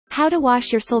How to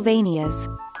wash your Sylvanias.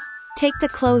 Take the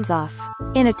clothes off.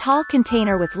 In a tall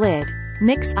container with lid,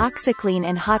 mix Oxiclean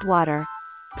and hot water.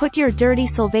 Put your dirty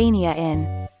Sylvania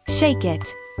in. Shake it.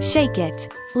 Shake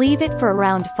it. Leave it for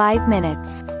around 5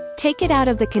 minutes. Take it out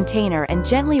of the container and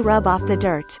gently rub off the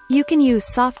dirt. You can use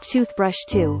soft toothbrush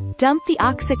too. Dump the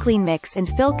Oxiclean mix and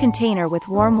fill container with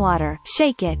warm water.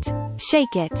 Shake it.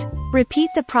 Shake it. Repeat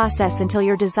the process until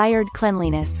your desired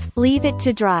cleanliness. Leave it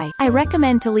to dry. I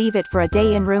recommend to leave it for a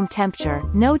day in room temperature,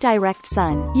 no direct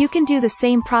sun. You can do the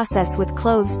same process with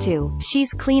clothes too.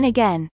 She's clean again.